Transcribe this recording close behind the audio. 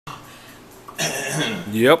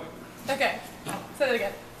Yep. Okay, say that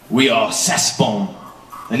again. We are SassBomb,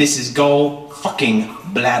 and this is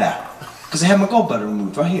Gallbladder. Because I had my gallbladder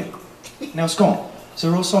removed right here. Now it's gone. So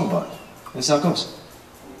I wrote a song about it. That's how it goes.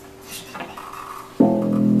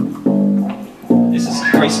 This is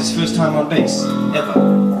Grace's first time on bass,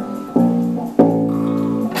 ever.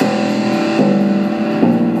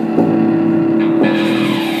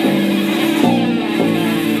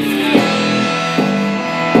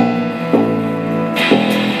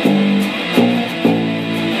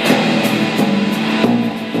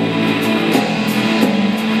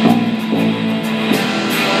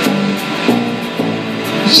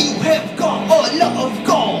 You have got a lot of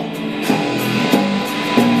gold,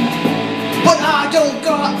 but I don't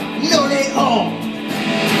got none at all.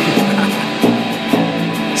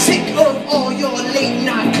 Sick of all your late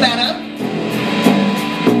night clatter.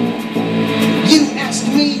 You ask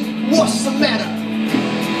me what's the matter.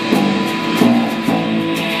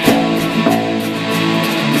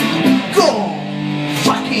 Go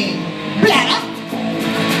fucking bladder.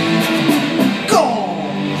 Go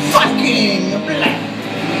fucking bladder.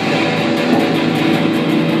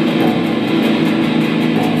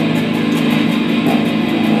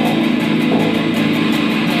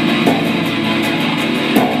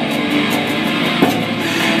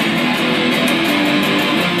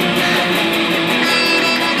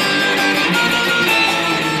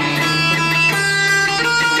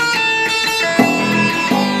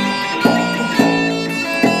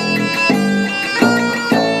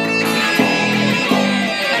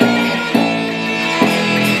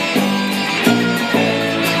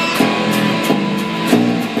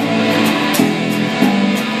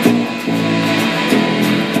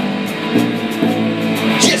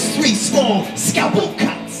 Scalpel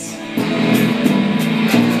cuts.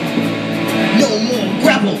 No more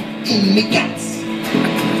gravel in me guts.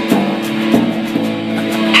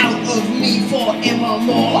 Out of me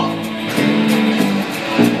forevermore.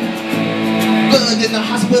 Burned in the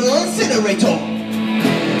hospital incinerator.